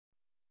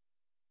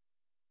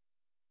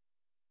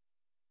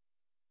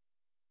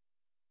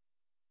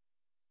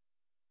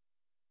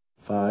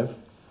5,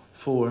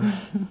 4,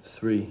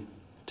 3,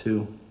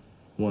 2,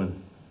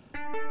 1.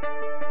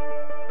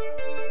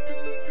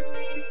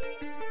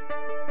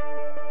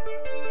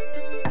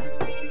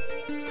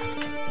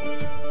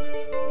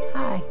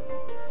 Hi.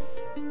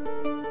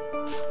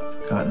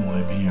 Forgotten why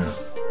I'm here.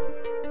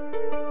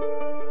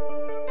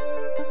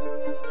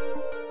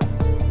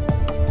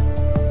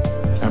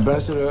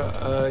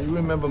 Ambassador, you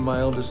remember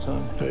my eldest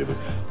son, David?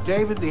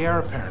 David, the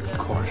heir apparent, of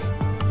course.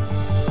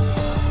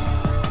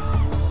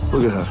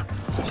 Look at her.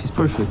 She's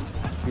perfect.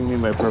 What do you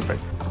mean by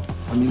perfect?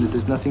 I mean that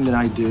there's nothing that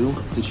I do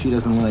that she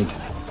doesn't like.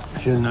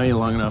 She doesn't know you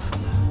long enough.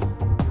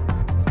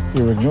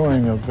 You're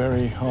ignoring a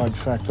very hard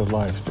fact of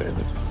life, David.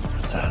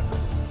 What's that?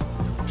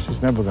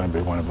 She's never going to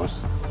be one of us.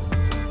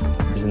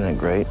 Isn't that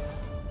great?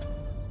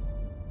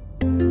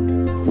 You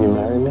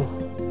marry me?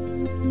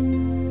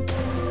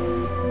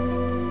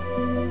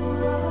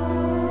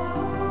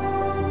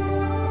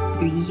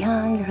 You're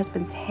young, your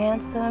husband's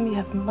handsome, you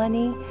have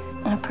money,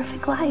 and a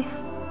perfect life.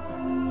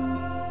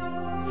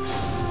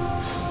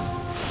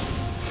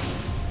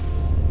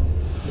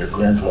 Your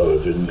grandfather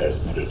didn't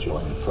ask me to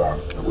join the firm.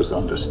 It was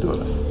understood.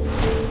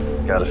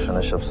 Gotta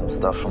finish up some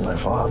stuff for my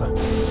father.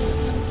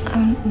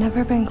 I've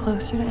never been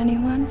closer to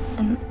anyone,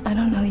 and I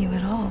don't know you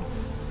at all.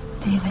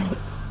 David,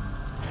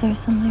 is there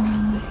something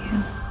wrong with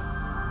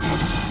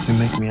you? You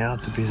make me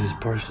out to be this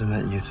person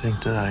that you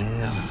think that I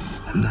am.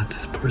 I'm not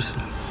this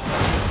person.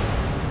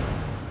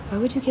 Why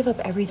would you give up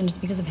everything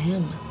just because of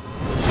him?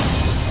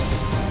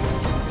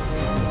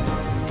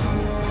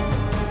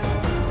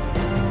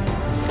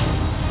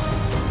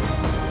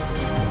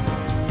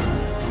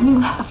 You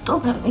have to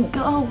let me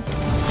go.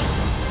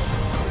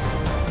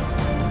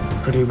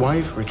 Pretty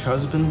wife, rich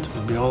husband,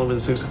 will be all over the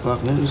 6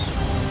 o'clock news.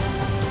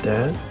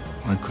 Dad?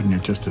 Why couldn't you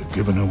just have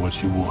given her what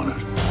she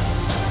wanted?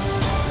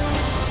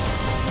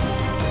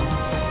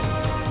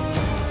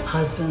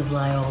 Husbands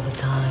lie all the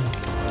time.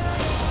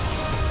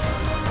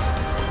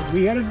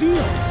 We had a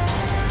deal.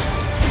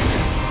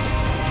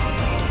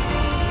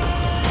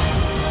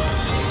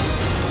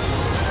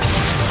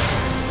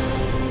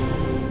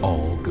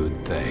 All good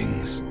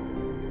things.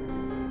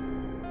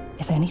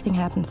 If anything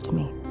happens to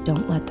me,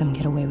 don't let them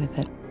get away with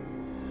it.